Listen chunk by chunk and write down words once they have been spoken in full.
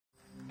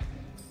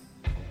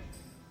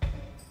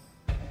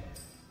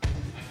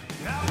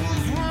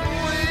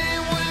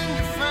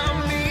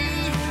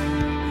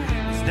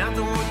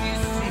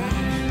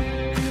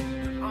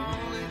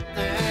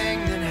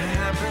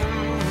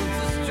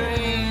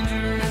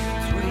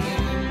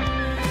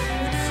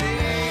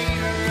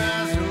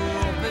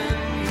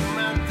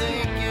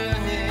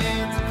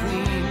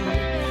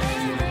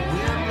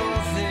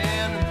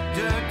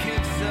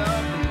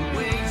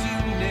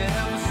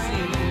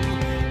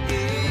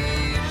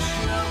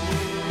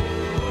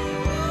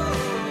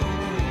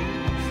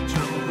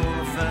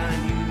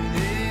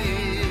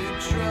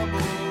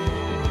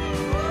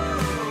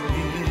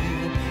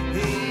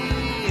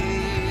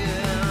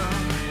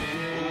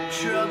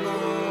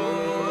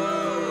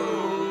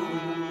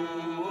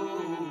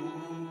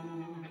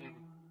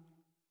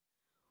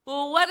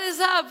What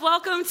is up?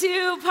 Welcome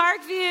to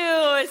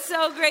Parkview. It's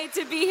so great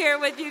to be here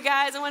with you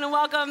guys. I want to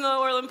welcome the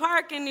Orland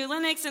Park and New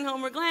Lenox and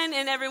Homer Glen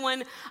and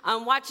everyone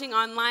watching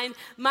online.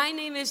 My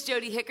name is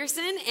Jody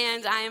Hickerson,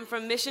 and I am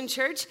from Mission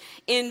Church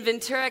in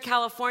Ventura,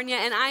 California.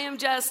 And I am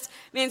just,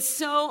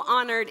 so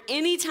honored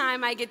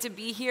anytime I get to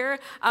be here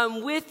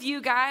with you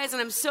guys.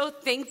 And I'm so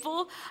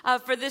thankful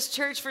for this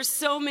church for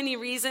so many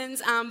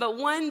reasons. But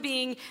one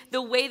being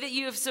the way that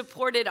you have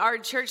supported our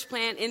church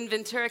plant in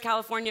Ventura,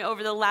 California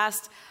over the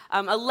last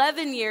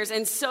 11 years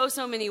in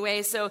so many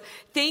ways. So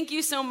thank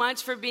you so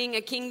much for being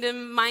a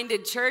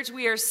kingdom-minded church.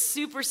 We are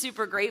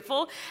super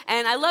grateful.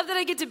 And I love that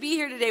I get to be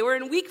here today. We're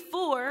in week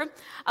 4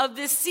 of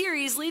this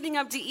series leading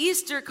up to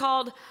Easter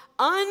called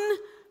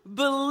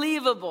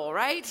Unbelievable,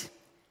 right?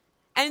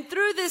 And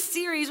through this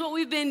series, what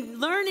we've been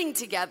learning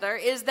together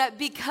is that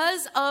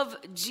because of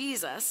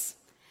Jesus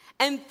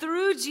and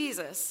through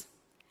Jesus,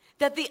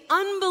 that the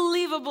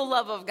unbelievable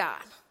love of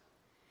God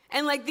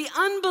and like the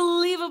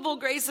unbelievable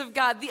grace of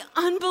God, the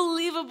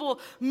unbelievable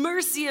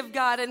mercy of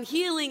God and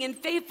healing and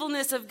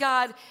faithfulness of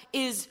God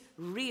is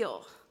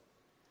real.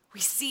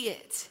 We see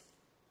it,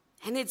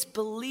 and it's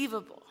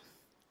believable.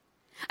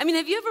 I mean,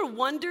 have you ever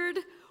wondered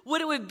what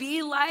it would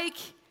be like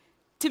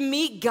to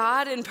meet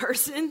God in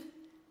person?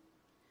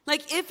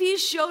 Like, if he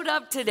showed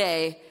up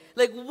today,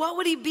 like, what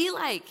would he be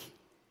like?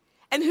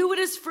 And who would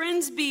his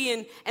friends be?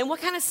 And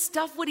what kind of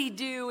stuff would he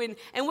do?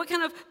 And what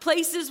kind of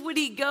places would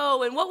he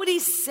go? And what would he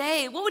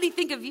say? What would he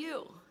think of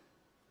you?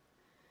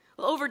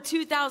 Well, over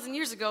 2,000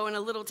 years ago in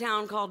a little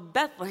town called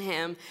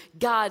Bethlehem,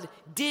 God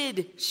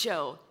did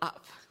show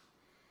up.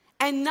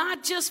 And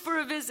not just for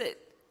a visit.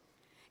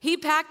 He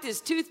packed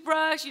his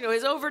toothbrush,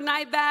 his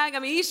overnight bag. I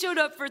mean, he showed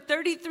up for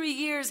 33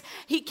 years.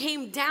 He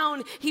came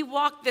down. He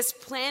walked this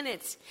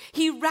planet.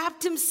 He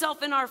wrapped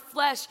himself in our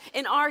flesh,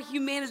 in our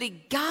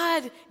humanity.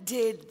 God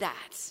did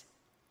that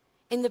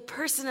in the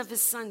person of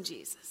his son,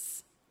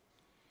 Jesus.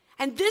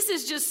 And this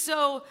is just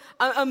so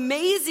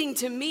amazing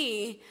to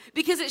me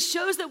because it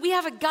shows that we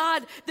have a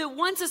God that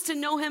wants us to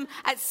know him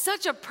at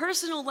such a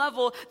personal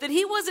level that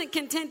he wasn't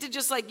content to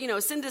just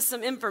send us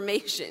some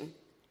information.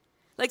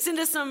 Like send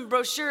us some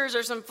brochures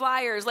or some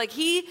flyers. Like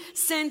he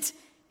sent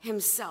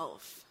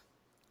himself.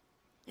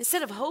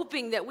 Instead of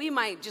hoping that we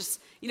might just,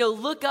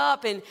 look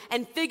up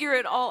and figure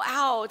it all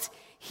out,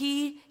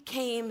 he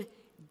came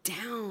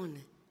down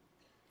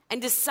and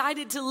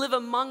decided to live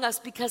among us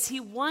because he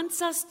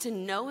wants us to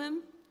know him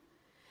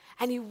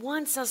and he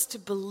wants us to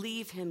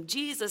believe him.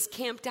 Jesus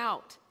camped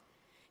out.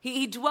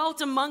 He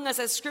dwelt among us,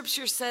 as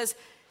scripture says,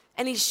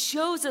 and he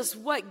shows us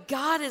what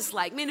God is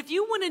like. Man, if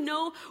you want to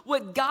know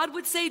what God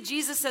would say,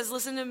 Jesus says,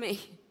 listen to me.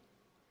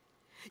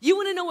 You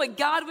want to know what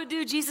God would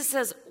do? Jesus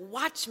says,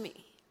 watch me.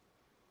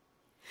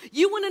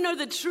 You want to know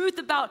the truth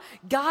about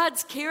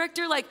God's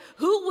character? Like,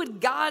 who would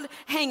God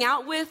hang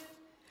out with?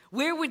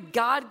 Where would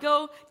God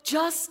go?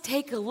 Just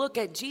take a look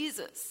at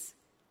Jesus.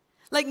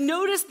 Like,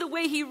 notice the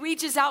way he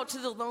reaches out to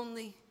the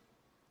lonely.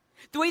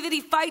 The way that he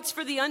fights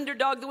for the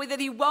underdog, the way that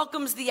he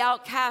welcomes the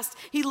outcast.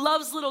 He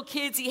loves little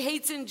kids. He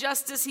hates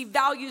injustice. He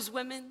values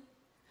women.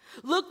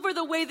 Look for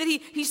the way that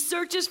he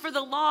searches for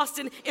the lost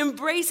and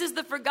embraces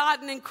the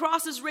forgotten and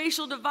crosses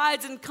racial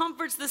divides and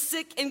comforts the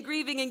sick and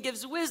grieving and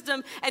gives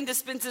wisdom and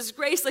dispenses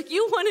grace. Like,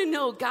 you want to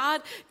know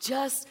God?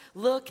 Just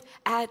look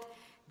at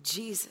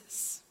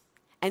Jesus.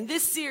 And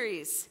this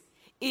series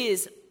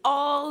is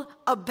all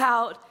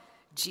about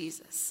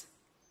Jesus.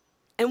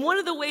 And one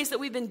of the ways that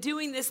we've been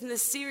doing this in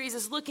this series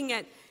is looking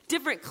at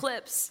different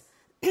clips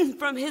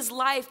from his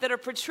life that are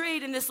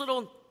portrayed in this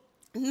little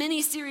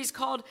mini-series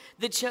called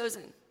The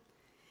Chosen.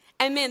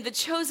 And man, The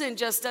Chosen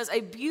just does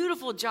a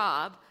beautiful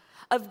job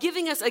of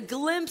giving us a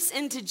glimpse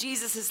into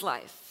Jesus'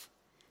 life,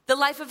 the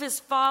life of his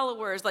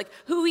followers, like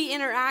who he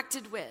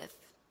interacted with.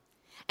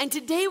 And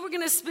today we're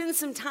going to spend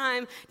some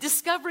time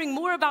discovering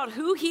more about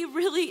who he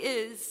really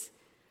is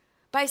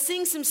by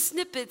seeing some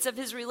snippets of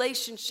his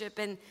relationship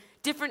and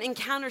different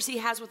encounters he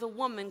has with a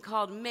woman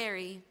called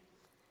Mary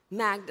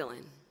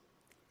Magdalene.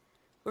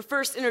 We're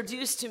first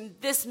introduced to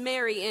this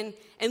Mary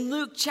in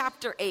Luke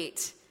chapter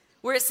 8,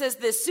 where it says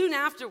this: soon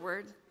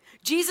afterward,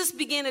 Jesus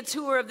began a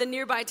tour of the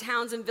nearby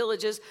towns and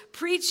villages,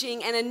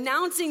 preaching and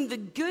announcing the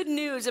good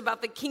news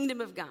about the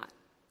kingdom of God.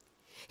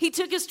 He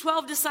took his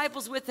 12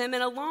 disciples with him,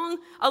 and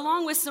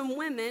along with some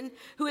women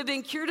who had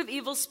been cured of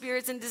evil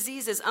spirits and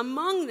diseases.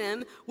 Among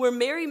them were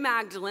Mary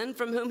Magdalene,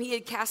 from whom he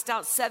had cast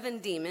out 7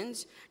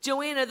 demons,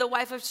 Joanna, the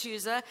wife of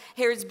Chuza,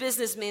 Herod's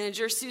business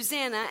manager,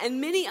 Susanna, and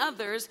many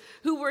others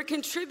who were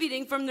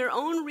contributing from their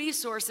own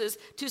resources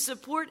to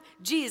support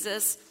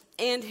Jesus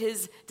and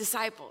his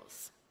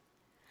disciples.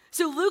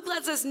 So Luke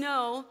lets us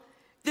know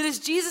that as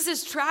Jesus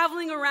is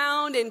traveling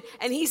around and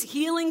he's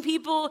healing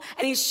people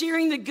and he's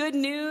sharing the good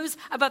news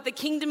about the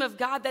kingdom of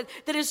God,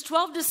 that his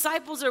 12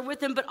 disciples are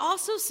with him, but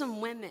also some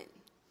women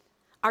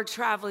are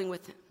traveling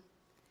with him.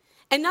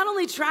 And not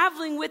only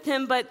traveling with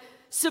him, but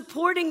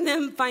supporting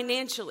them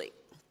financially.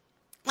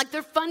 Like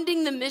they're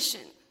funding the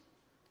mission.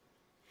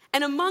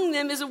 And among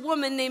them is a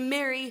woman named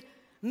Mary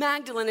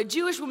Magdalene, a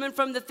Jewish woman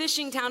from the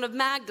fishing town of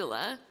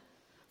Magdala,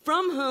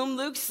 from whom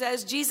Luke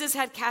says Jesus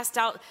had cast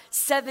out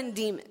 7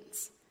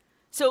 demons.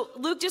 So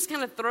Luke just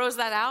kind of throws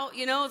that out,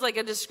 it's like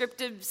a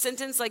descriptive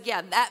sentence, like,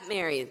 yeah, that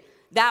Mary,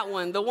 that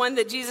one, the one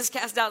that Jesus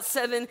cast out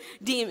 7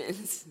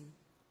 demons.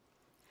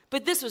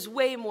 But this was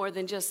way more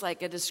than just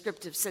like a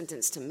descriptive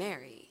sentence to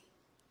Mary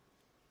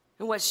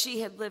and what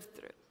she had lived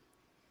through.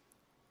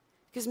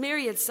 Because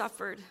Mary had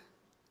suffered,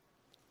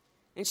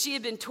 and she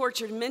had been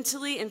tortured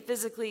mentally and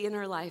physically in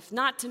her life,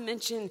 not to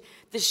mention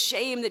the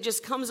shame that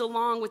just comes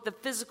along with the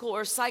physical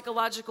or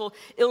psychological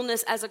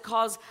illness as a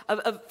cause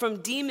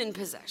from demon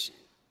possession.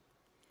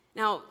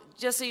 Now,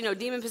 just so you know,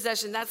 demon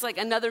possession, that's like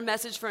another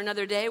message for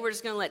another day. We're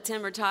just going to let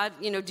Tim or Todd,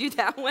 do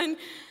that one.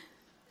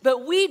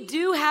 But we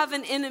do have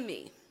an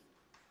enemy.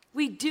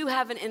 We do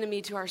have an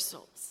enemy to our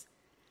souls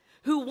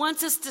who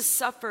wants us to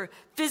suffer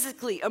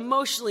physically,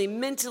 emotionally,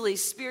 mentally,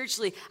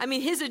 spiritually. I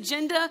mean, his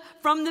agenda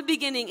from the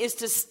beginning is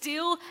to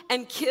steal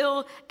and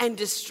kill and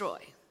destroy.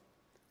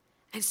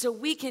 And so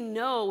we can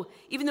know,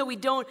 even though we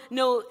don't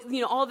know,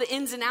 all the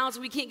ins and outs,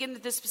 we can't get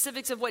into the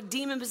specifics of what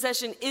demon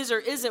possession is or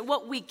isn't.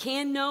 What we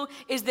can know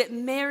is that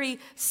Mary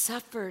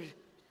suffered.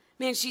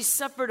 Man, she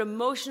suffered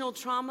emotional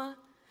trauma.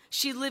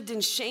 She lived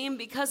in shame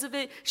because of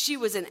it. She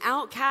was an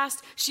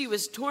outcast. She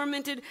was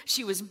tormented.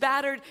 She was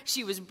battered.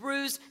 She was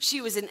bruised. She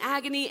was in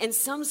agony. And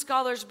some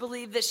scholars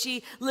believe that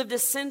she lived a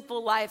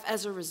sinful life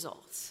as a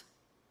result.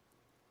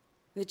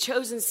 The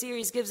Chosen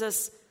series gives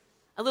us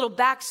a little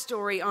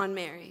backstory on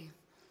Mary.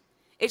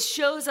 It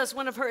shows us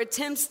one of her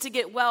attempts to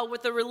get well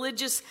with a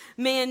religious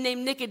man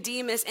named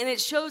Nicodemus, and it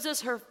shows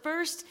us her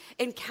first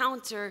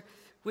encounter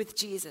with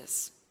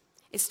Jesus.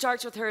 It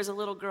starts with her as a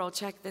little girl.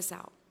 Check this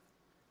out.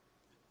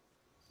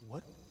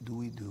 What do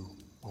we do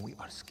when we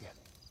are scared?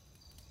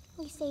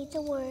 We say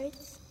the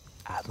words.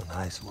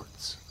 Adonai's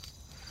words.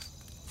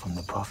 From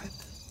the prophet?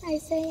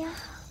 Isaiah.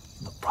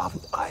 The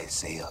prophet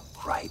Isaiah,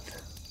 right.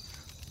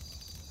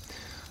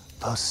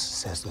 Thus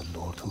says the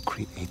Lord who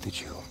created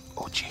you,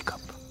 O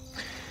Jacob,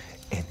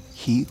 and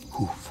he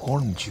who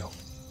formed you,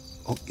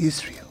 O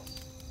Israel.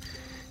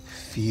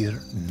 Fear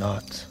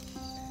not.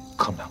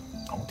 Come now,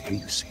 I want to hear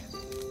you say it.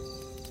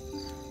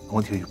 I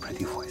want to hear your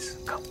pretty voice.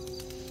 Come.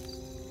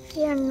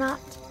 Fear not,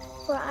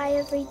 for I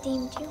have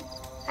redeemed you.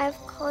 I have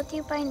called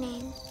you by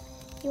name.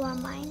 You are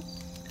mine.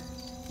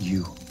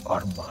 You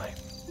are mine.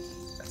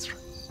 That's right.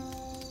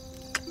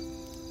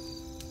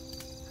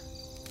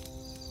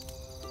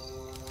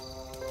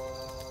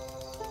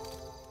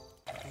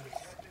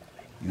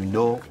 You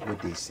know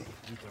what they say.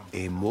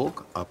 A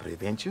mug of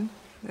prevention.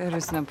 There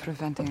is no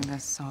preventing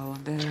this soul.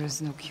 There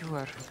is no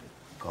cure.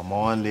 Come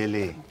on,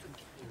 Lily.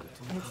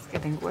 It's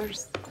getting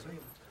worse.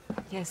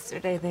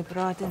 Yesterday they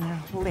brought in a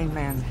holy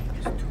man.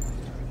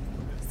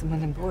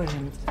 Someone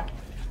important.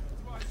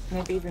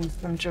 Maybe even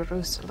from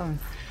Jerusalem.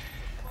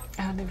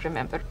 I only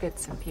remember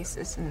bits and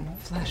pieces and The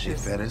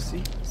flashes.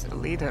 Pharisee. He's the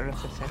leader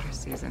of the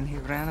Pharisees, and he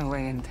ran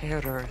away in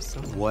terror, so...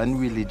 One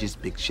religious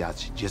big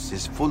shot just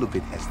as full of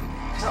it as the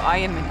next. So I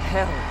am in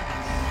hell.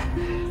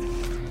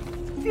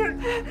 Fear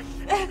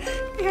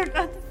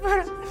not,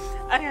 for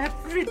I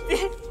have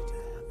redeemed.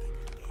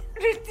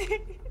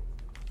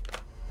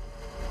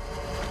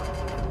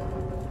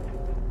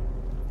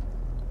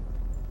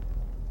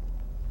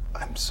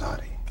 I'm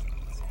sorry.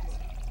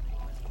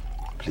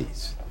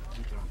 Please,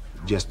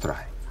 just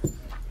try.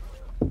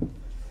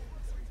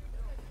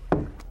 I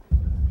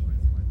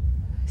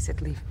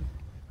said leave me.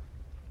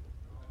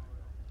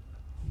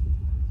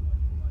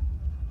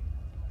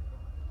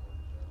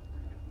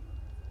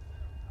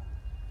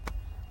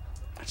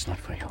 It's not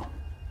for you.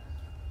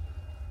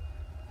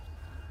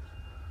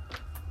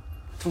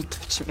 Don't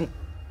touch me.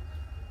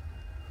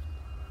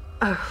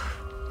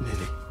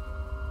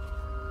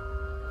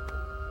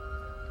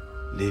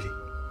 Lily.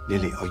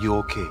 Lily, are you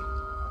okay?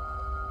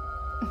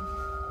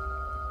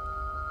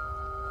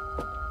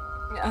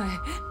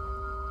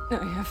 I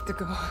have to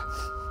go.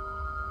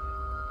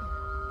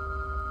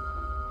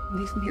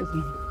 Leave me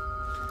alone.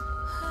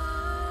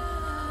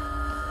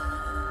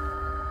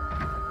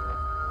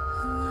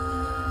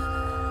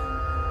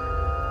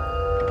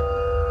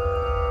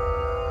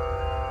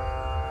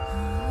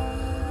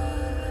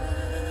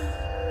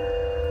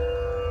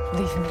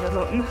 Leave me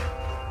alone.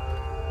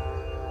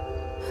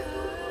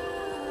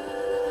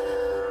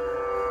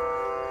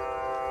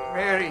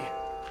 Mary.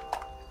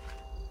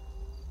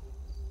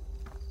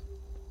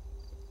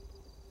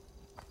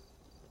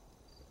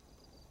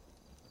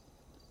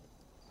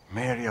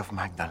 Mary of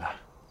Magdala.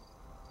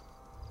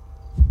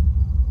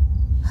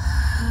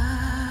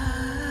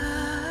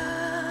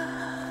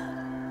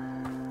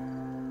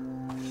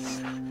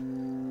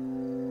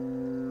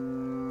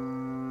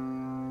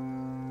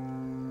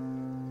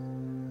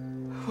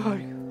 Who are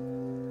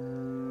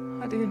you?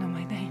 How do you know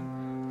my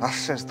name? Thus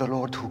says the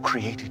Lord who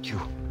created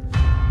you,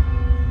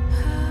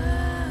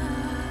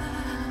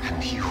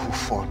 and he who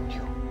formed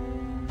you.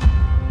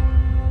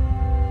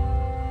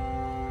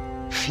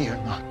 Fear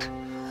not,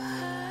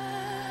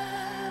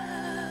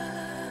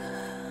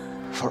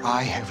 for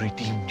I have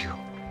redeemed you.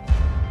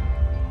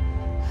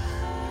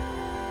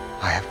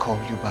 I have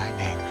called you by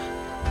name.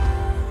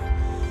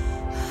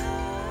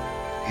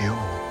 You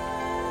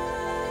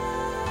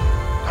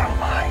are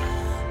mine.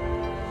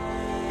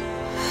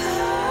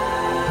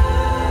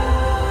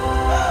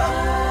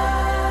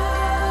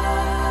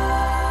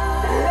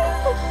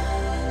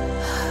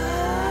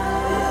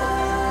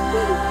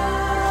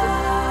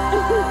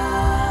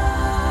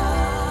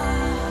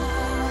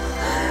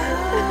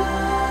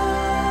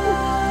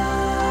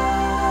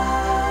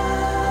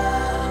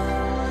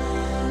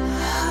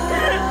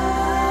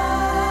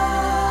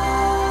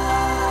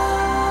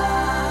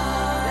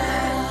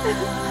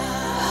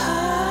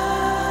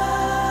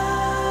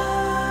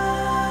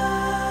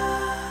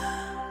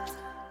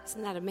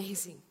 Isn't that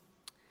amazing?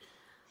 I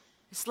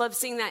just love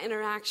seeing that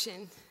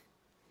interaction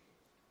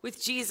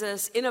with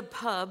Jesus in a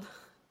pub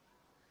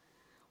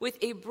with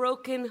a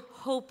broken,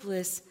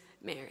 hopeless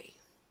Mary.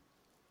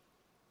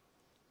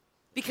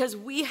 Because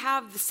we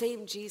have the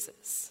same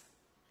Jesus.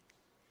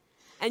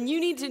 And you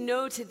need to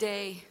know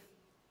today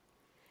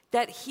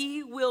that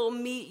he will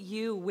meet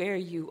you where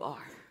you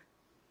are.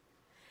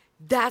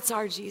 That's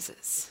our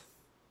Jesus.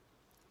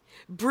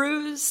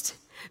 Bruised,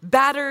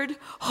 battered,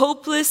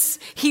 hopeless,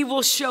 he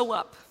will show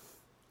up.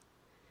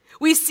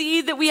 We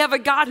see that we have a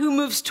God who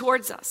moves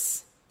towards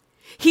us.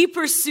 He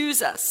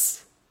pursues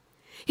us.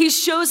 He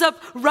shows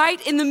up right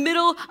in the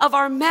middle of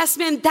our mess.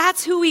 Man,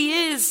 that's who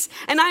he is.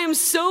 And I am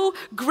so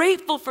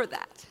grateful for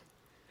that.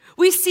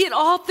 We see it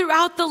all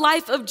throughout the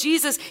life of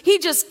Jesus. He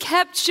just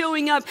kept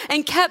showing up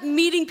and kept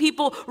meeting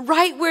people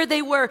right where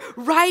they were,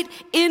 right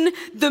in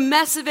the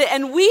mess of it.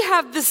 And we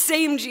have the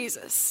same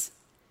Jesus.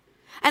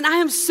 And I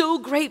am so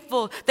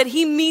grateful that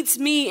he meets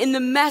me in the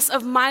mess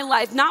of my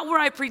life, not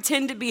where I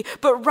pretend to be,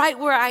 but right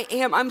where I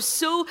am. I'm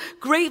so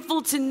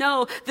grateful to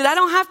know that I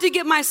don't have to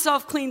get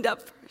myself cleaned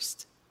up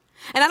first.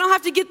 And I don't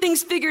have to get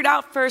things figured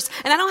out first.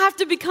 And I don't have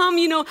to become,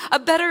 a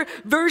better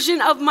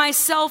version of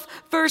myself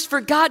first for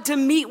God to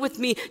meet with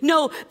me.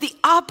 No, the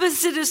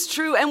opposite is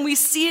true, and we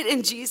see it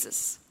in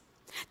Jesus.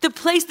 The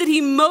place that he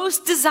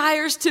most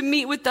desires to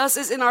meet with us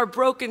is in our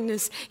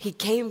brokenness. He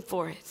came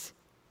for it.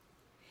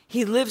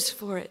 He lives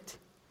for it.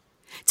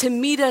 To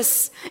meet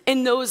us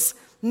in those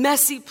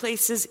messy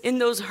places, in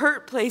those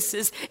hurt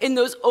places, in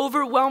those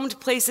overwhelmed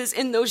places,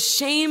 in those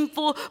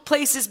shameful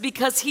places,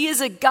 because he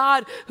is a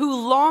God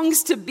who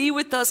longs to be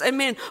with us and,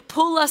 man,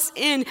 pull us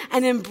in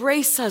and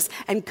embrace us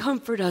and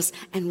comfort us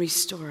and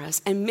restore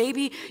us. And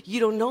maybe you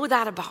don't know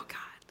that about God.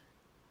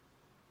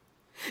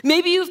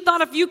 Maybe you've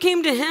thought if you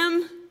came to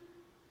him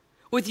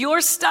with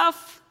your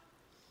stuff,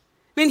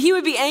 man, he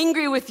would be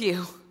angry with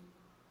you.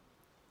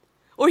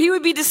 Or he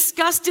would be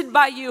disgusted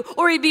by you,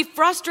 or he'd be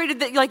frustrated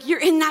that you're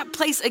in that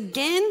place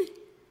again.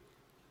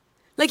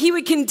 Like he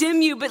would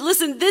condemn you. But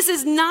listen, this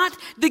is not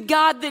the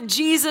God that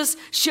Jesus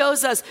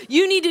shows us.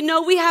 You need to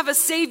know we have a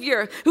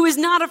Savior who is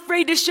not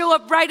afraid to show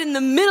up right in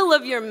the middle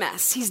of your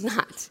mess. He's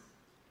not.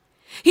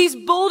 He's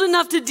bold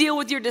enough to deal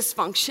with your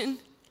dysfunction.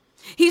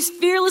 He's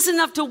fearless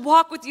enough to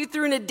walk with you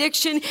through an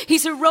addiction.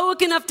 He's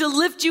heroic enough to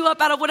lift you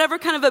up out of whatever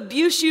kind of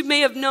abuse you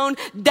may have known.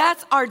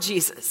 That's our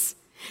Jesus.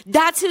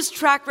 That's his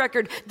track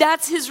record.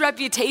 That's his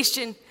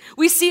reputation.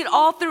 We see it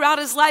all throughout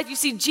his life. You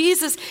see,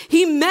 Jesus,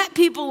 he met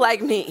people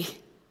like me.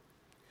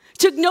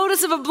 Took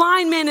notice of a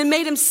blind man and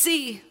made him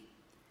see.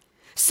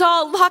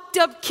 Saw a locked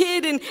up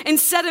kid and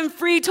set him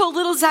free. Told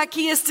little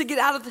Zacchaeus to get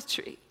out of the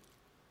tree.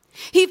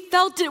 He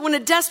felt it when a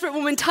desperate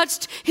woman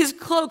touched his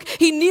cloak.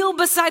 He kneeled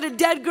beside a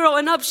dead girl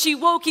and up she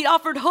woke. He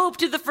offered hope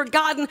to the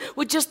forgotten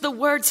with just the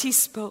words he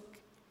spoke.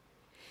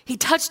 He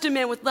touched a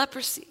man with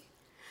leprosy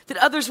that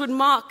others would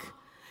mock.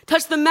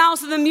 Touched the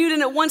mouths of the mute,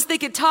 and at once they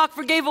could talk.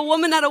 Forgave a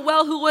woman at a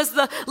well who was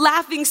the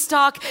laughing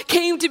stock.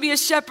 Came to be a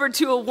shepherd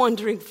to a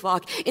wandering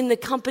flock in the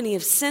company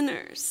of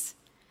sinners.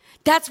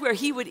 That's where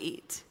he would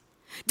eat.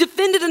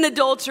 Defended an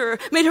adulterer,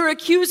 made her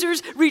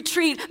accusers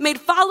retreat, made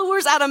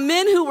followers out of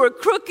men who were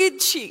crooked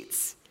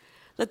cheats.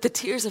 Let the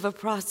tears of a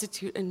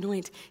prostitute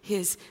anoint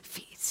his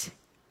feet.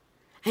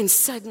 And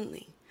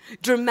suddenly,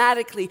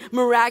 dramatically,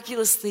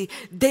 miraculously,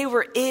 they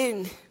were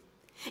in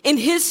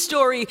his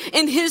story,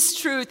 in his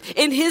truth,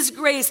 in his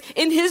grace,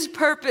 in his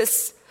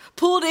purpose,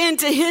 pulled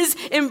into his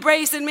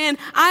embrace. And man,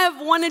 I have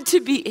wanted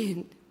to be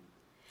in.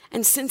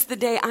 And since the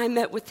day I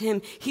met with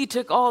him, he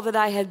took all that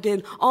I had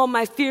been, all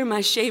my fear, my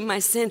shame, my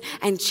sin,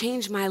 and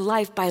changed my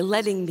life by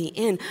letting me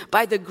in.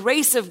 By the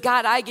grace of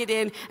God, I get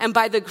in, and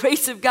by the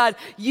grace of God,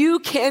 you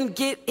can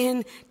get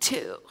in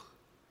too.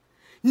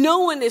 No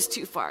one is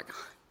too far gone.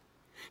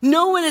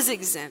 No one is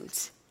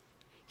exempt.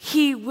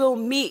 He will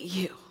meet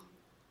you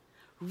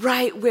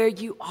right where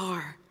you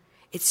are.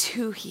 It's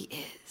who he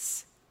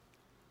is.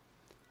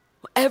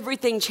 Well,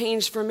 everything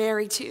changed for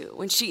Mary too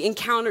when she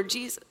encountered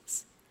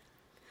Jesus.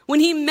 When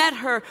he met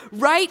her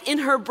right in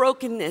her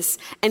brokenness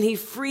and he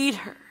freed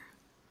her.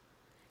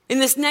 In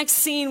this next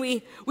scene,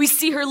 we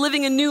see her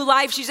living a new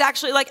life. She's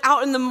actually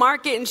out in the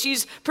market and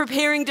she's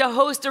preparing to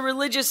host a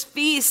religious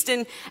feast.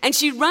 And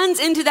she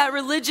runs into that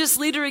religious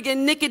leader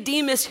again,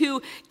 Nicodemus,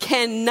 who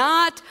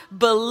cannot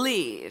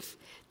believe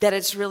that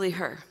it's really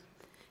her.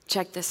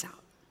 Check this out.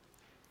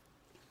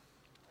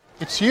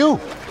 It's you.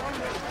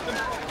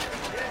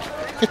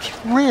 It's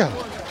real.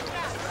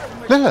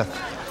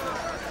 Lilith,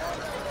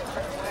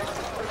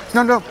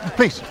 No,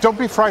 please, don't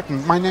be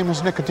frightened. My name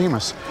is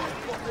Nicodemus.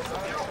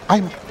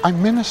 I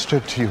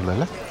ministered to you,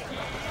 Lilith.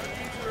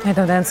 I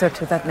don't answer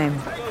to that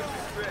name.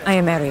 I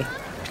am Mary.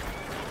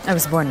 I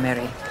was born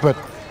Mary. But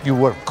you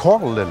were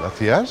called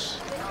Lilith, yes?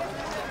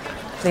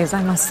 Please,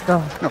 I must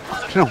go.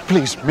 No,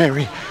 please,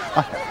 Mary.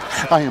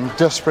 I am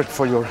desperate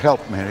for your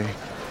help, Mary.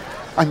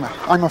 I'm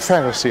a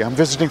Pharisee. I'm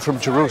visiting from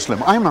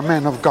Jerusalem. I'm a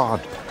man of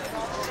God.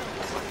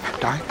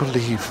 And I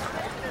believe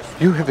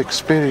you have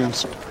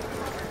experienced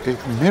a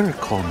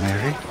miracle,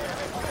 Mary.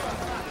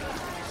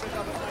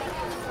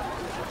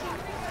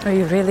 Are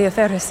you really a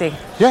Pharisee?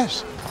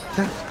 Yes.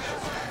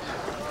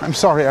 I'm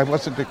sorry, I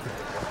wasn't...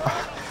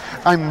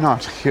 I'm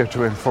not here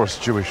to enforce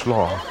Jewish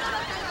law.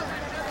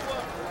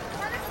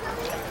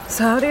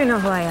 So how do you know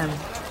who I am?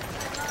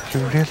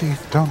 You really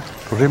don't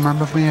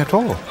remember me at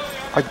all.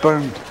 I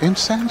burned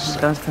incense.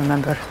 I don't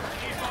remember.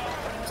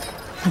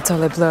 It's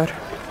all a blur.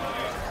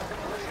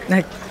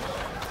 I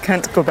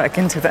can't go back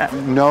into that.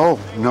 No,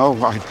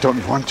 I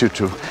don't want you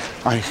to.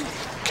 I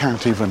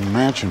can't even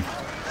imagine.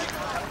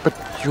 But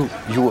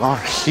you are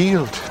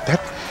healed.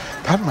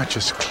 That much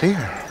is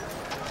clear.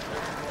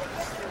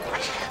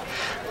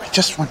 I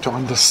just want to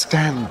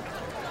understand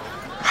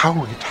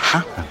how it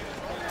happened.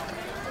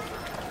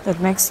 That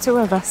makes two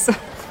of us.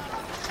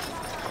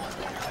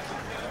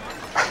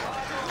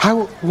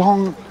 How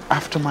long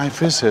after my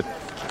visit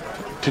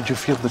did you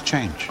feel the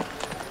change?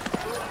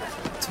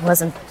 It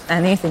wasn't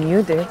anything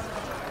you did.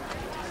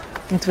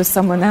 It was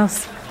someone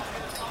else.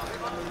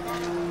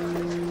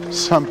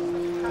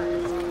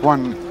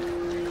 Someone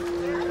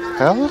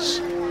else?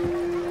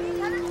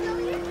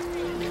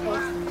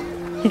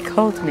 He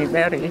called me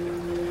Mary.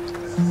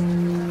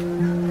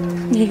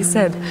 He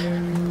said,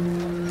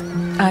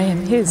 I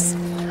am his.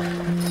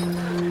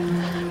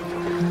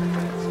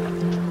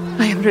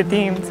 I am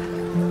redeemed.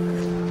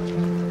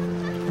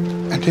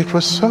 And it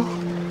was so?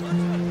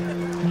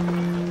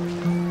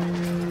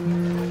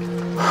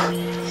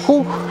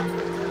 Who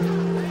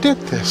did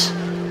this?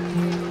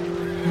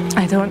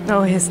 I don't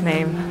know his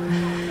name.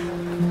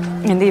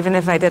 And even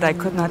if I did, I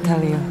could not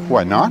tell you.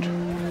 Why not?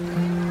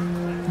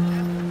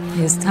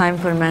 His time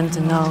for men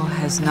to know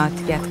has not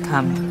yet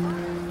come.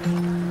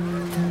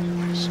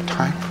 It's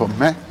time for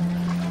men.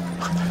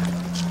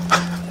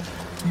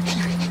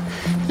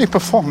 He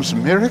performs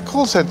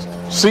miracles and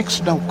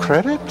seeks no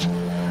credit?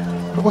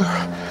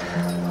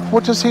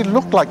 What does he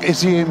look like?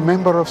 Is he a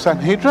member of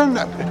Sanhedrin?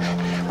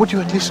 Would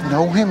you at least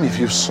know him if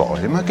you saw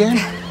him again?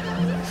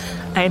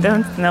 I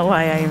don't know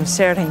why I am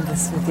sharing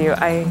this with you.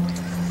 I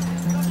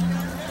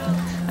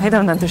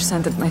don't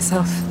understand it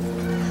myself.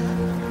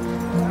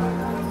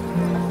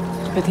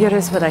 But here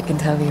is what I can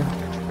tell you.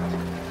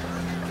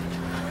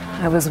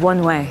 I was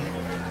one way.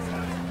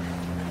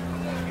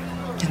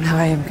 And now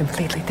I am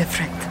completely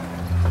different.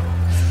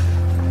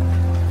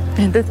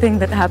 And the thing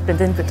that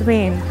happened in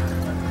between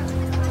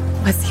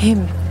was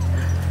him.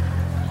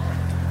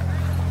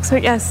 So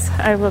yes,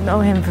 I will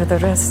know him for the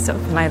rest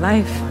of my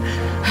life.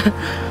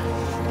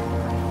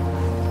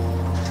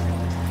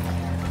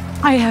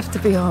 I have to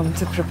be home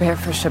to prepare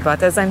for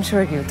Shabbat, as I'm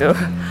sure you do.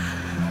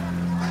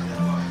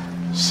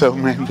 So,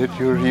 man, that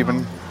you're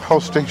even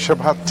hosting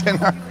Shabbat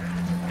dinner?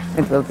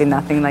 It will be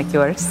nothing like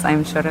yours,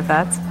 I'm sure of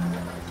that.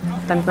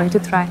 But I'm going to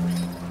try.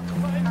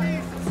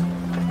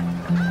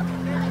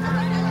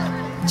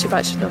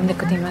 Shabbat Shalom,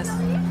 Nicodemus.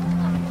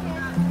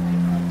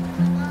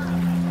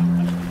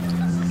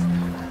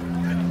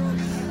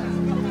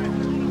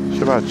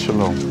 Shabbat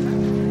Shalom,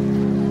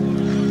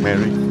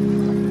 Mary.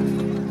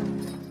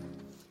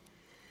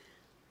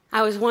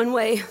 I was one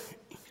way,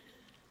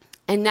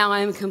 and now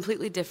I am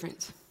completely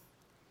different.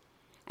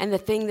 And the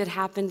thing that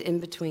happened in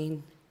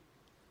between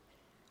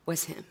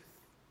was him.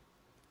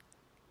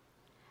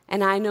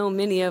 And I know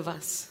many of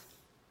us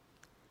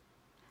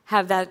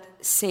have that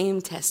same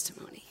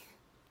testimony.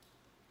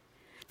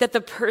 That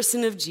the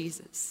person of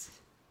Jesus,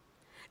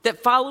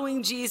 that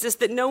following Jesus,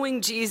 that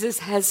knowing Jesus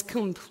has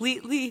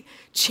completely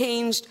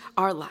changed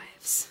our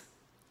lives.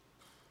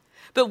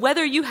 But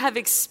whether you have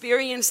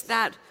experienced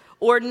that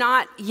or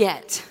not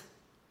yet,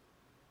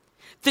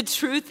 the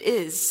truth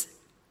is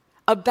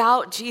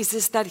about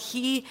Jesus that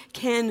he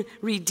can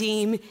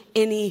redeem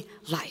any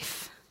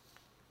life.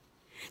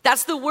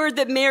 That's the word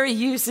that Mary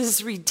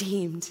uses,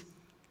 redeemed.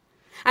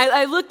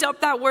 I looked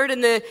up that word in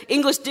the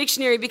English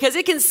dictionary because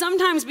it can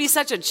sometimes be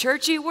such a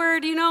churchy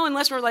word,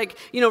 unless we're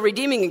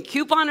redeeming a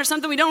coupon or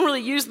something. We don't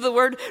really use the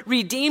word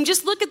redeem.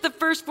 Just look at the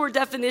first 4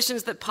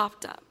 definitions that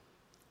popped up.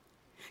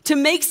 To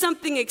make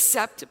something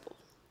acceptable,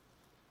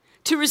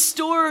 to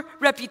restore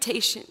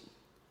reputation,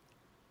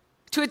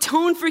 to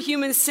atone for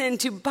human sin,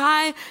 to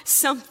buy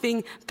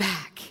something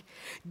back.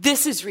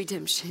 This is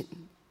redemption.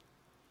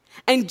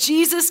 And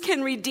Jesus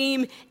can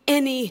redeem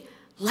any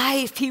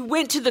life. He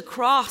went to the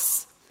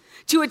cross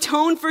to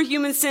atone for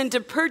human sin, to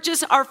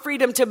purchase our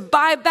freedom, to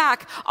buy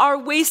back our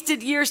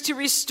wasted years, to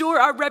restore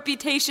our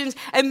reputations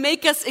and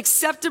make us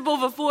acceptable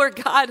before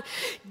God.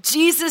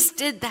 Jesus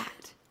did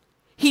that.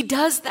 He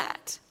does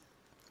that.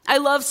 I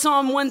love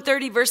Psalm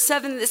 130, verse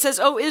 7, that says,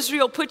 "O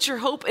Israel, put your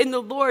hope in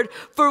the Lord,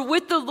 for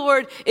with the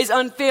Lord is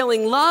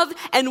unfailing love,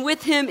 and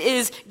with him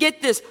is,"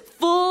 get this,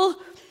 "full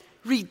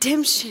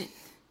redemption."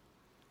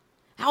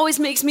 It always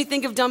makes me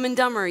think of Dumb and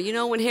Dumber. You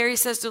know, when Harry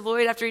says to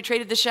Lloyd after he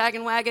traded the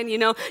shaggin' wagon, you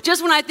know,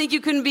 "Just when I think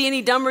you couldn't be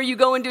any dumber, you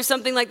go and do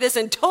something like this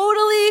and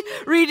totally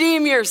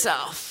redeem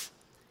yourself."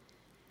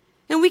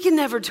 And we can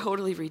never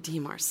totally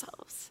redeem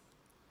ourselves.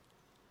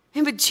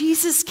 But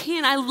Jesus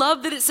can. I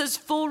love that it says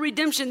full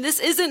redemption. This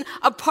isn't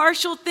a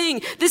partial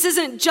thing. This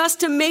isn't just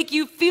to make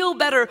you feel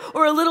better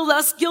or a little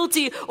less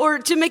guilty or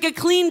to make a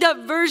cleaned up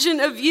version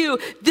of you.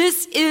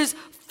 This is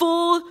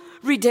full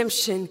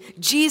redemption.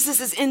 Jesus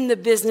is in the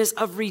business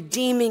of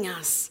redeeming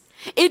us.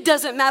 It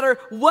doesn't matter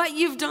what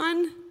you've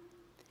done.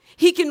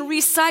 He can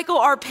recycle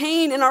our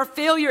pain and our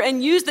failure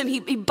and use them.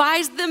 He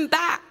buys them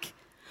back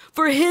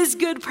for his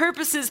good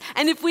purposes.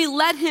 And if we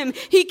let him,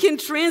 he can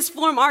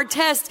transform our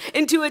test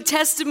into a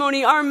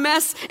testimony, our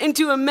mess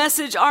into a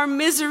message, our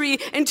misery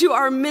into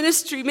our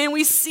ministry. Man,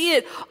 we see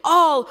it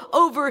all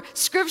over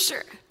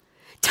Scripture.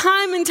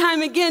 Time and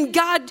time again,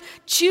 God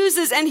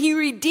chooses and he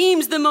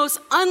redeems the most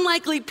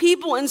unlikely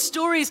people and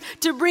stories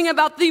to bring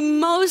about the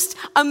most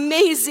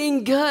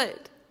amazing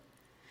good.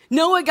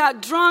 Noah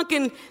got drunk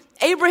and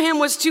Abraham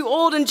was too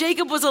old, and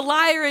Jacob was a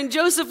liar, and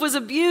Joseph was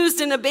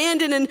abused and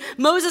abandoned, and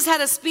Moses had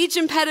a speech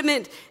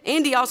impediment,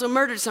 and he also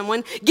murdered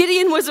someone.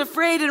 Gideon was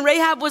afraid, and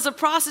Rahab was a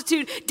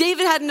prostitute.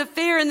 David had an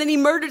affair, and then he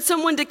murdered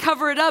someone to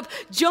cover it up.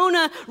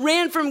 Jonah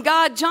ran from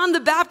God. John the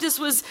Baptist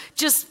was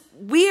just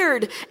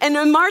weird,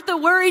 and Martha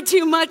worried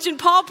too much, and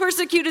Paul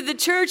persecuted the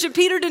church, and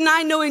Peter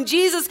denied knowing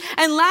Jesus,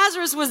 and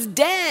Lazarus was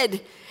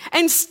dead.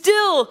 And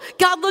still,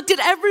 God looked at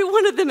every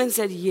one of them and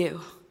said,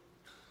 You,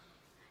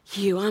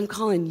 I'm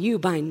calling you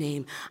by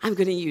name. I'm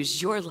going to use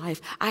your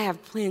life. I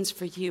have plans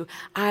for you.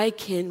 I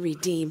can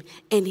redeem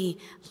any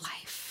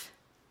life.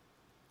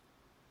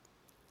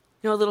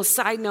 You know, a little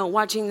side note,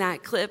 watching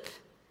that clip,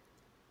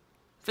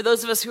 for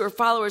those of us who are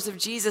followers of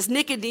Jesus,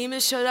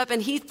 Nicodemus showed up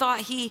and he thought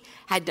he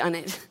had done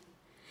it.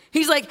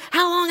 He's like,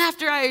 "How long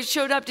after I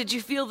showed up did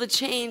you feel the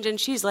change?" And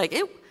she's like,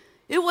 it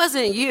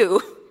wasn't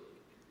you.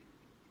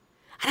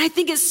 And I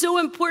think it's so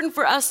important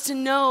for us to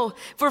know,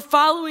 for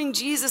following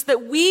Jesus,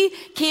 that we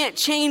can't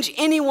change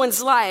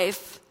anyone's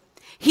life.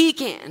 He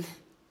can.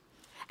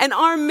 And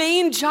our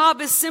main job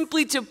is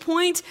simply to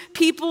point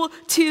people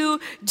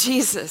to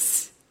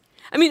Jesus.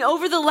 I mean,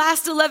 over the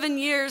last 11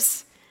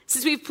 years,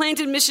 since we've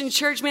planted Mission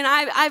Church, man,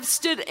 I've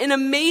stood in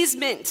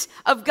amazement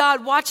of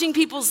God, watching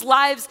people's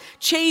lives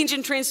change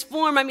and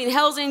transform. I mean,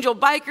 Hell's Angel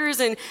bikers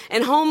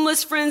and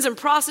homeless friends and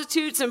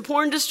prostitutes and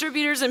porn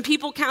distributors and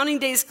people counting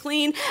days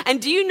clean.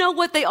 And do you know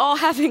what they all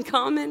have in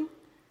common?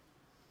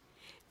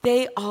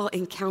 They all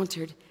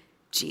encountered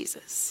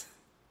Jesus.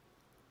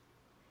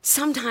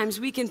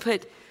 Sometimes we can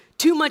put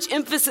too much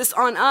emphasis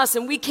on us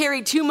and we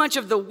carry too much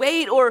of the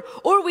weight or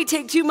we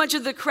take too much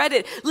of the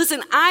credit.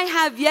 Listen, I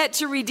have yet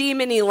to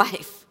redeem any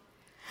life.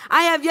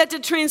 I have yet to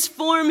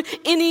transform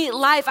any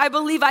life. I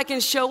believe I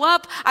can show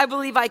up. I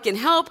believe I can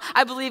help.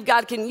 I believe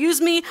God can use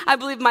me. I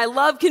believe my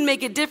love can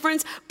make a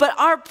difference. But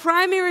our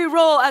primary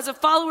role as a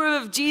follower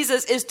of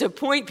Jesus is to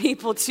point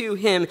people to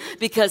him,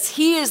 because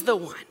he is the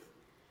one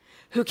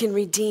who can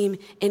redeem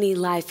any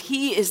life.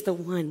 He is the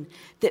one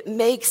that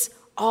makes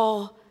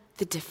all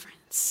the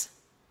difference.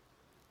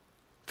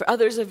 For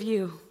others of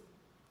you,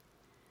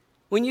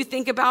 when you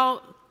think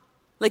about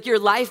like your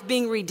life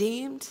being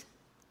redeemed,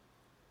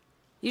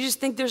 you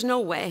just think there's no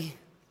way.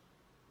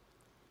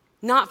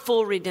 Not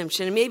full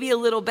redemption, and maybe a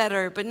little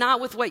better, but not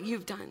with what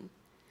you've done.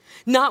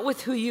 Not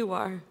with who you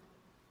are.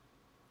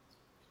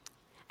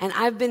 And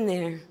I've been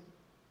there.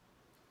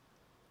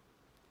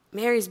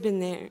 Mary's been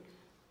there.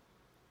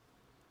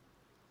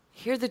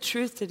 Hear the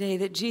truth today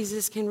that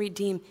Jesus can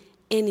redeem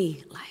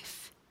any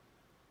life.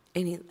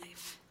 Any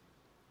life.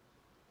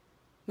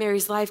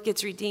 Mary's life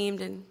gets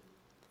redeemed, and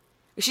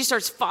she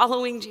starts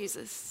following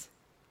Jesus.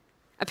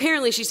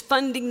 Apparently, she's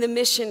funding the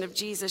mission of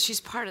Jesus.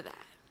 She's part of that.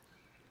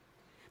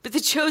 But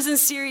the Chosen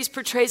series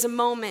portrays a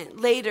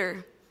moment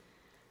later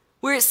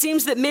where it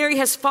seems that Mary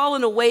has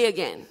fallen away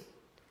again.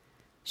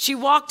 She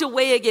walked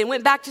away again,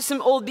 went back to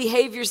some old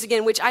behaviors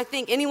again, which I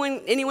think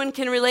anyone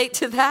can relate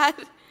to that.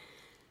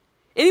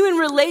 Anyone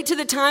relate to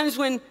the times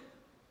when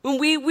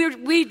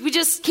we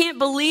just can't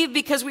believe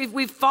because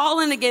we've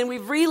fallen again,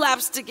 we've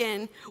relapsed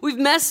again, we've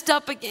messed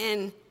up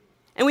again.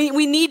 And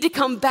we need to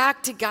come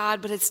back to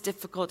God, but it's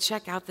difficult.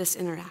 Check out this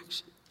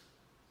interaction.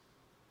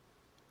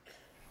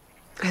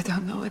 I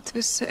don't know what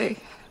to say.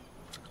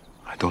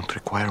 I don't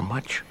require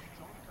much.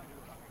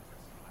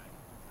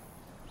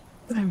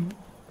 I'm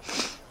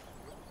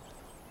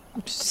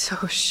so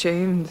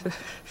ashamed.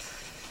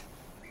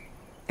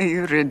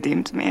 You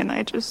redeemed me and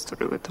I just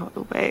threw it all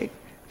away.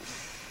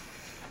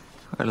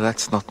 Well,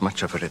 that's not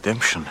much of a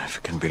redemption if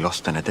it can be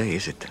lost in a day,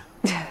 is it?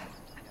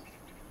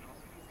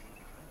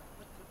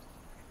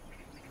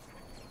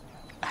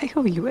 I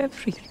owe you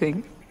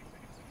everything.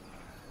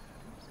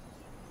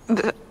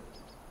 But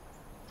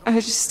I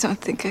just don't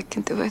think I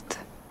can do it.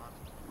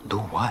 Do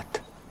what?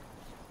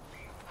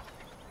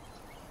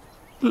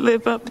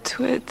 live up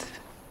to it?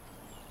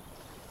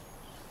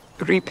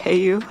 Repay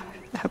you?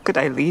 How could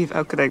I leave?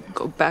 How could I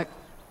go back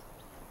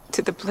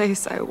to the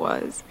place I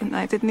was? And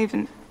I didn't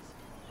even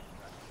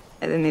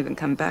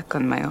come back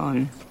on my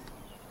own.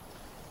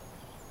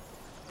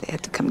 They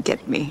had to come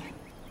get me.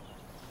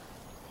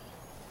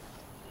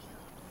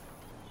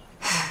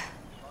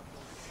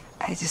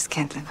 I just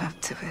can't live up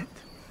to it.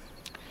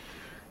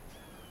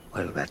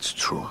 Well, that's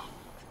true.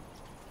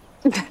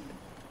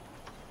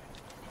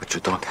 But you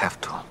don't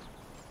have to.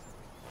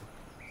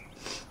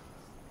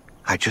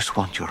 I just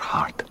want your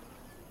heart.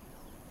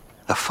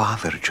 A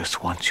father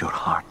just wants your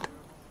heart.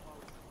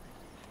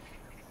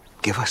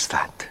 Give us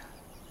that,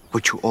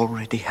 which you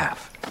already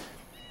have.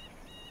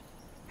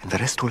 And the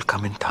rest will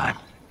come in time.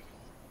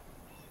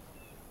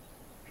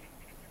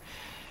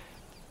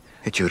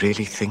 Did you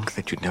really think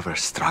that you'd never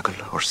struggle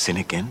or sin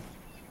again?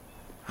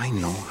 I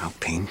know how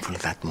painful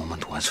that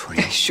moment was for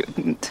you. I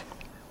shouldn't.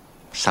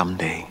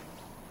 Someday.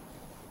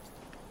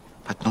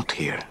 But not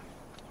here.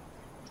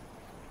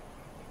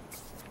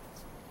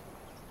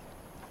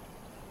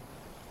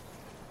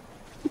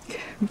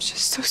 I'm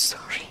just so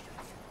sorry.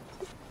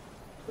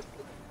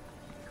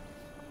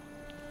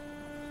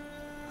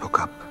 Look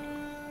up.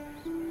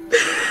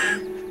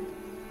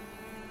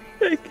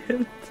 I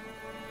can't.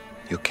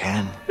 You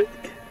can.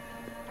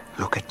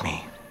 Look at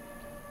me.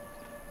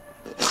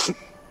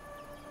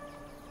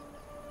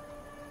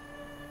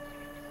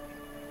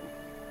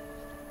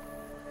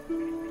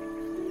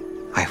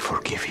 I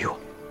forgive you.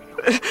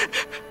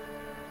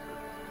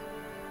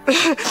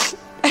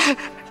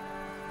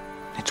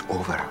 It's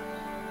over.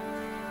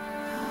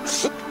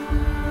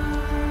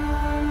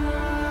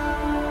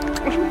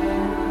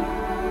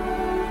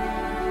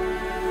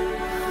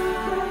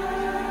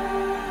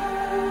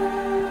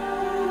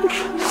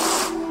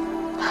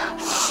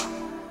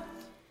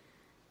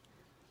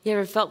 You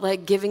ever felt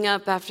like giving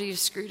up after you've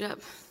screwed up?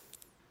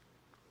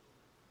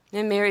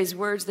 And Mary's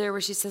words there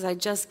where she says, I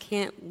just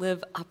can't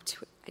live up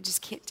to it. I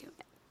just can't do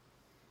it.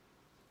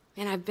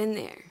 And I've been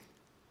there.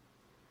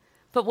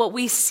 But what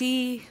we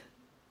see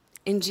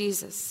in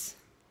Jesus,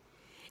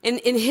 in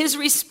his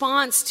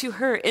response to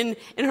her, in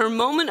her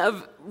moment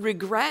of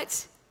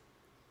regret,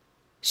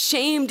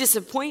 shame,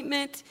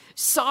 disappointment,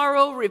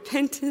 sorrow,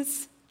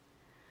 repentance,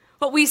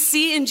 what we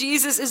see in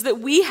Jesus is that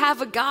we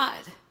have a God.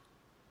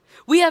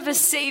 We have a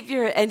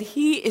Savior, and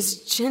he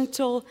is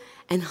gentle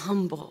and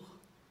humble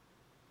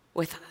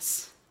with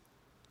us.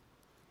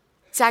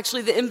 It's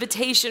actually the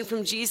invitation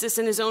from Jesus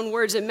in his own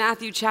words in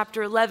Matthew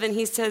chapter 11.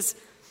 He says,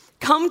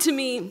 come to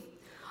me,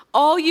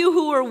 all you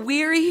who are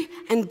weary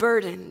and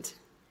burdened,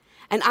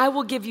 and I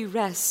will give you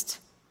rest.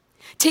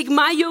 Take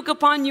my yoke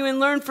upon you and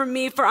learn from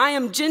me, for I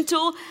am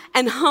gentle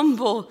and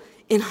humble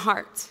in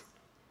heart.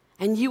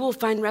 And you will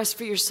find rest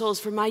for your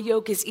souls, for my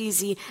yoke is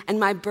easy and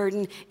my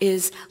burden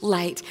is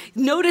light.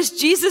 Notice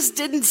Jesus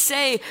didn't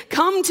say,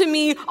 come to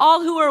me,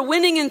 all who are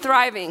winning and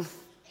thriving.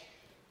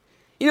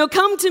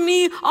 Come to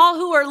me, all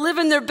who are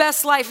living their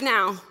best life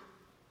now.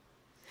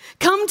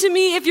 Come to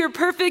me if you're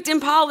perfect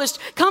and polished.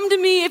 Come to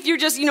me if you're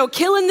just,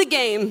 killing the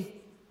game.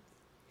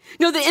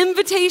 No, the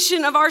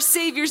invitation of our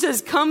Savior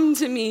says, come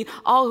to me,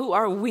 all who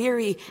are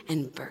weary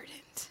and burdened.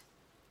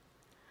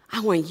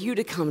 I want you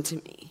to come to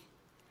me.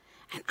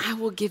 And I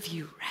will give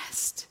you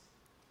rest.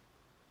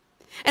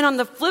 And on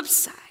the flip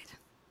side,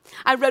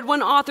 I read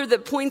one author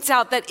that points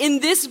out that in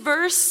this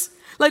verse,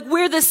 like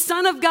where the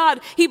Son of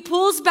God, he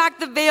pulls back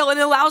the veil and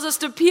allows us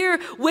to peer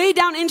way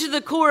down into the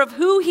core of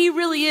who he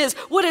really is,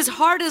 what his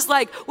heart is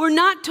like. We're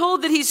not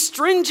told that he's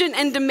stringent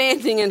and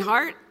demanding in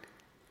heart.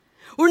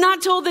 We're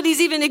not told that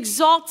he's even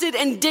exalted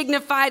and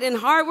dignified in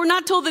heart. We're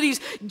not told that he's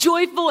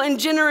joyful and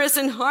generous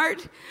in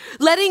heart.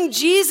 Letting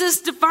Jesus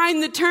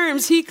define the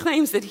terms, he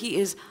claims that he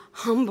is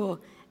humble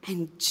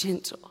and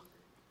gentle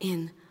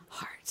in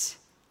heart.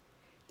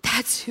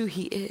 That's who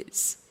he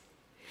is.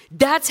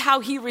 That's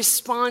how he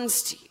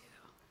responds to you.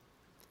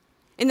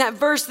 In that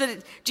verse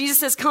that Jesus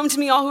says, come to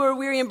me, all who are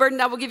weary and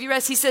burdened, I will give you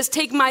rest. He says,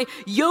 take my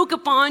yoke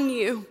upon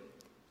you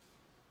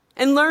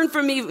and learn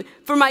from me,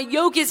 for my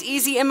yoke is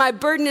easy and my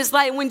burden is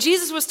light. When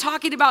Jesus was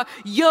talking about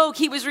yoke,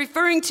 he was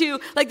referring to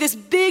like this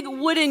big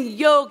wooden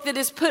yoke that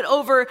is put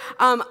over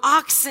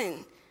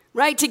oxen,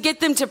 right, to get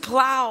them to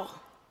plow.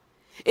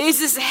 It's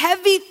this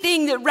heavy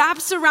thing that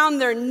wraps around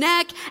their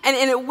neck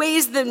and it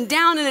weighs them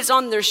down and it's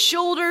on their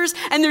shoulders.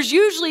 And there's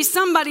usually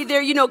somebody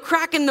there,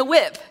 cracking the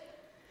whip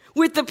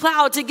with the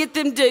plow to get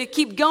them to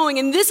keep going.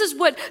 And this is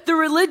what the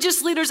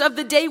religious leaders of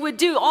the day would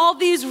do. All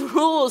these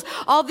rules,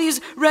 all these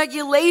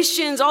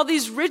regulations, all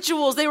these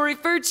rituals, they were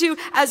referred to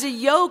as a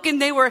yoke, and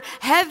they were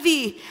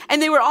heavy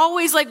and they were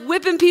always like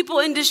whipping people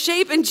into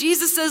shape. And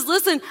Jesus says,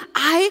 listen,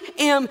 I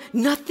am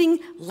nothing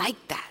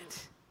like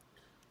that.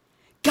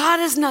 God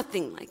is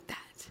nothing like that.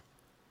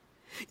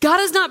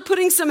 God is not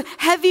putting some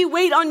heavy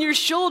weight on your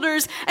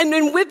shoulders and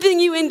then whipping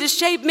you into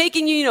shape,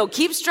 making you,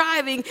 keep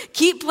striving,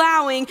 keep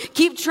plowing,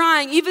 keep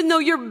trying, even though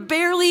you're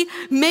barely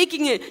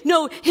making it.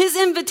 No, his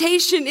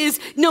invitation is,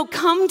 no,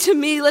 come to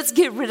me. Let's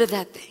get rid of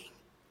that thing.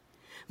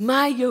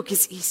 My yoke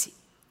is easy.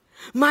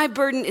 My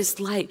burden is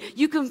light.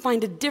 You can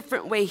find a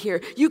different way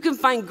here. You can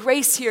find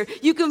grace here.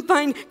 You can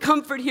find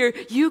comfort here.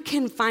 You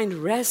can find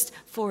rest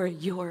for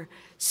your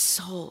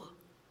soul.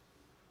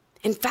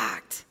 In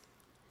fact,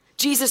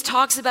 Jesus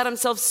talks about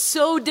himself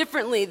so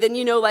differently than,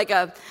 like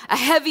a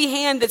heavy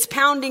hand that's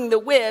pounding the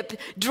whip,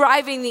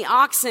 driving the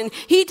oxen.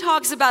 He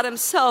talks about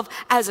himself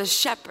as a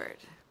shepherd,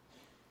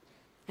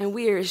 and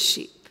we are his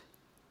sheep.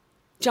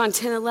 John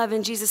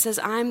 10:11, Jesus says,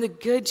 I'm the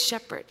good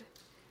shepherd.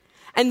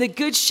 And the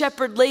good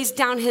shepherd lays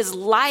down his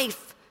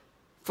life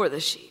for the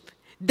sheep.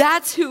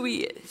 That's who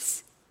he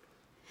is.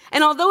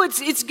 And although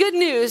it's good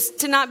news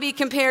to not be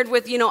compared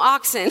with,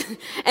 oxen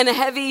and a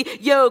heavy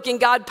yoke and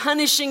God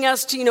punishing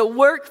us to,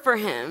 work for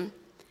him,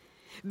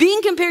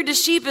 being compared to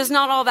sheep is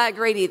not all that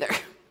great either.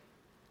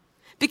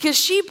 Because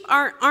sheep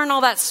aren't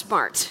all that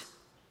smart.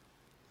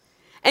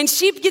 And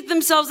sheep get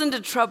themselves into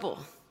trouble.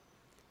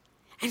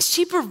 And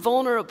sheep are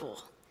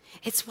vulnerable.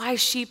 It's why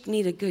sheep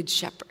need a good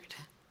shepherd.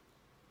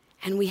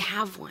 And we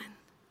have one.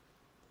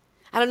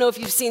 I don't know if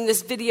you've seen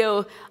this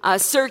video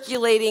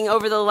circulating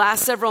over the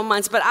last several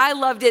months, but I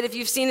loved it. If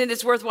you've seen it,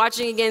 it's worth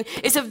watching again.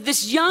 It's of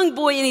this young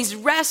boy, and he's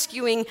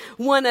rescuing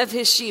one of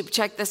his sheep.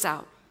 Check this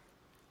out.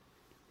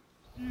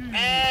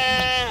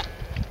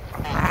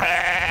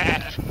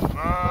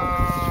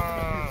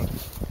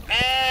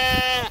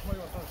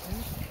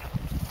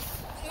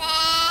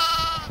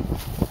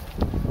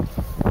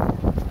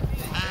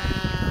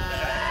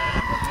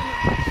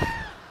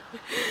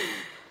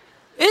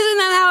 Isn't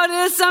that how it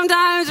is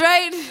sometimes,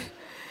 right?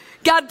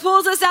 God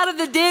pulls us out of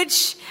the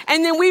ditch,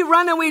 and then we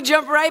run and we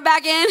jump right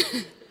back in.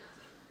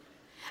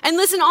 And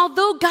listen,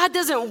 although God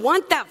doesn't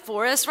want that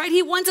for us, right?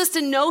 He wants us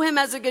to know him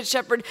as a good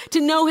shepherd,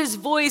 to know his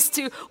voice,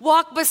 to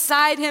walk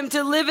beside him,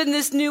 to live in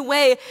this new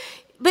way.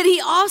 But he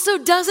also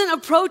doesn't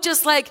approach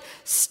us like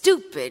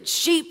stupid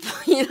sheep,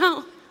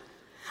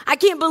 I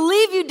can't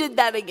believe you did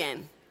that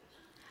again.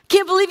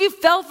 Can't believe you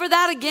fell for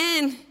that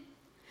again.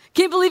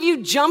 Can't believe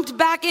you jumped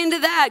back into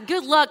that.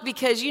 Good luck,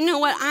 because you know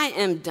what? I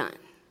am done.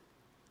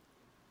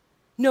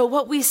 No,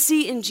 what we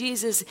see in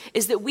Jesus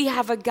is that we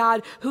have a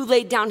God who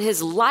laid down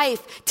his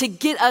life to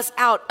get us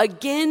out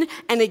again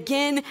and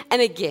again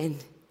and again.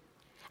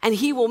 And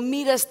he will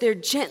meet us there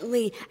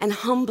gently and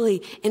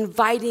humbly,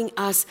 inviting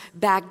us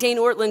back. Dane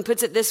Ortland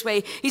puts it this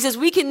way. He says,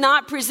 we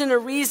cannot present a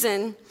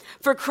reason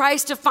for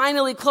Christ to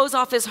finally close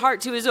off his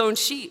heart to his own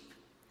sheep.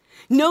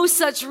 No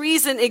such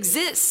reason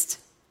exists.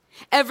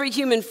 Every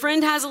human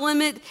friend has a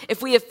limit.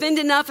 If we offend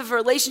enough, if a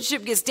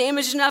relationship gets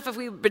damaged enough, if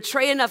we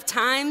betray enough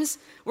times,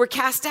 we're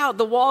cast out.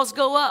 The walls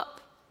go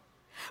up.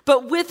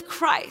 But with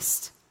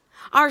Christ,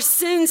 our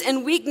sins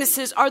and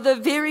weaknesses are the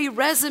very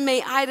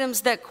resume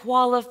items that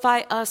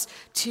qualify us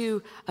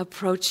to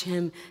approach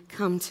him.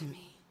 Come to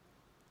me.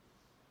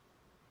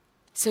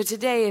 So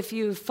today, if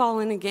you've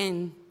fallen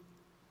again,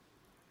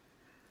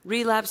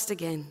 relapsed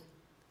again,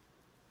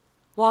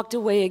 walked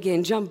away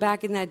again, jumped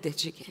back in that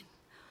ditch again,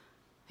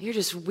 you're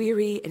just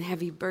weary and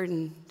heavy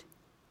burdened,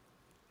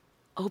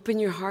 open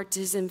your heart to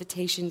his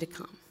invitation to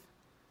come.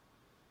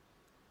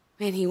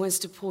 Man, he wants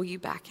to pull you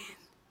back in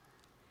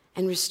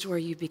and restore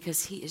you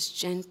because he is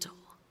gentle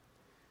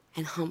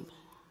and humble.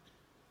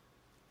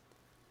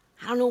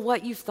 I don't know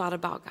what you've thought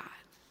about God.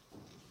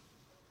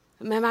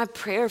 But my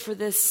prayer for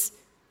this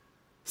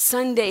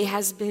Sunday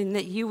has been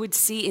that you would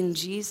see in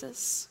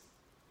Jesus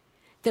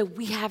that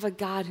we have a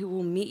God who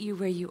will meet you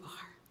where you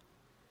are,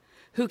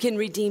 who can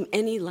redeem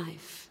any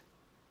life,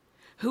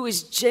 who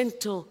is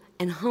gentle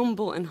and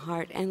humble in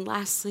heart. And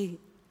lastly,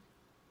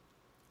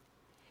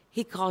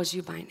 he calls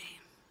you by name.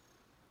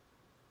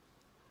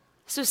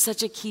 This was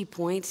such a key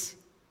point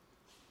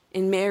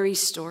in Mary's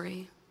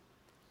story.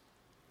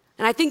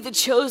 And I think the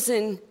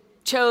Chosen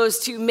chose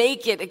to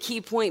make it a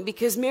key point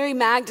because Mary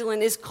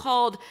Magdalene is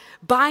called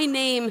by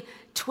name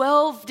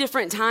 12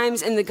 different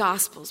times in the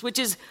Gospels, which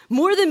is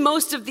more than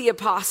most of the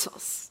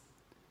apostles.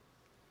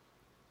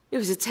 It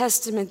was a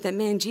testament that,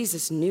 man,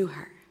 Jesus knew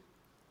her.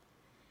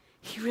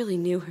 He really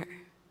knew her.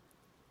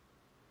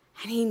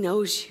 And he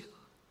knows you.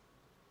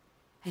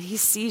 And he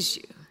sees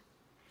you.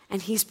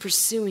 And he's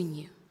pursuing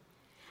you.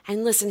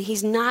 And listen,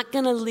 he's not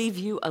going to leave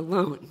you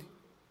alone.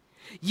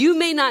 You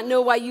may not know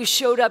why you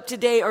showed up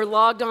today or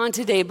logged on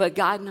today, but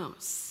God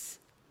knows.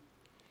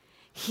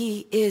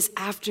 He is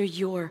after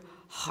your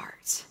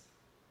heart.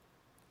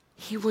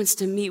 He wants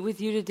to meet with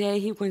you today.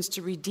 He wants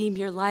to redeem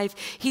your life.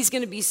 He's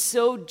going to be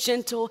so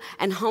gentle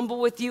and humble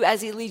with you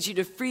as he leads you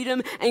to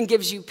freedom and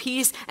gives you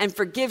peace and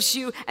forgives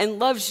you and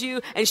loves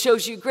you and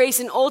shows you grace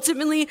and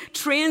ultimately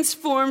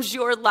transforms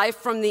your life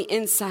from the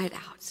inside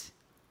out.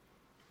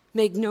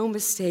 Make no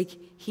mistake,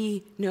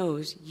 he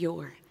knows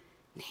your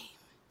name.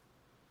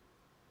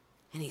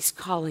 And he's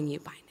calling you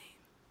by name.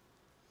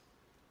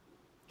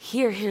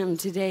 Hear him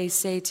today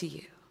say to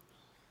you,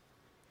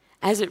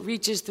 as it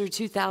reaches through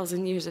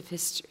 2,000 years of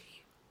history,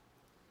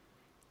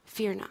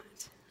 fear not,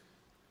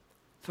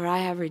 for I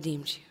have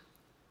redeemed you.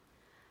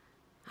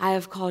 I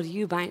have called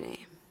you by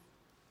name,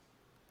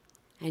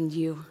 and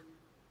you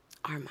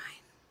are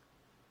mine.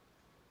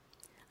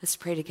 Let's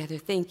pray together.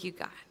 Thank you,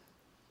 God.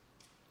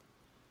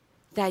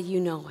 that you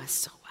know us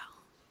so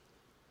well,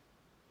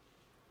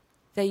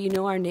 that you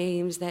know our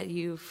names, that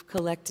you've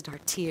collected our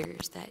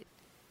tears, that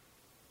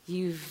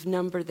you've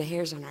numbered the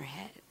hairs on our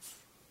heads.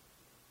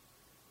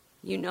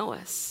 You know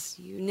us.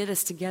 You knit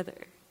us together.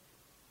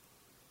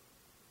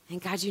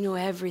 And God, you know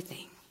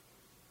everything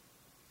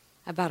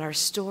about our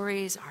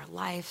stories, our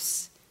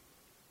lives,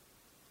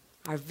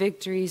 our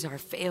victories, our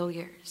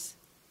failures.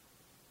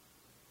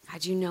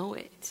 God, you know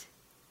it.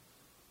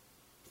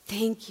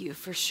 Thank you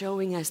for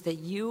showing us that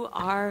you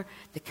are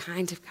the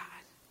kind of God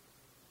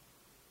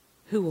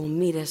who will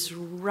meet us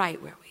right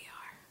where we are.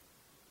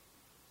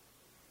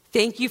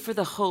 Thank you for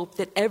the hope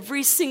that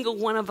every single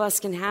one of us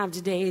can have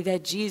today,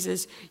 that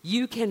Jesus,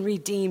 you can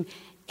redeem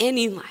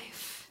any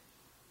life.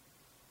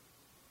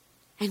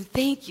 And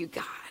thank you,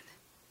 God,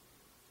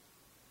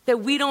 that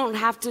we don't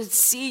have to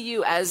see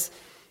you as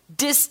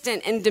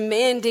distant and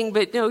demanding,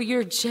 but no,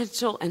 you're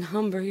gentle and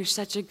humble. You're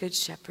such a good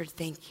shepherd.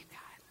 Thank you, God.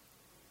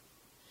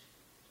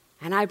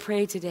 And I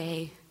pray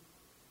today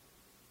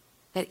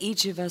that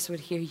each of us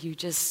would hear you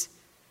just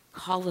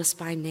call us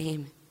by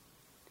name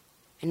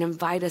and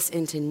invite us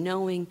into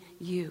knowing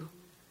you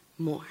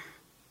more.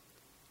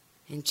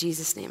 In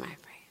Jesus' name I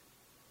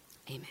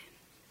pray. Amen.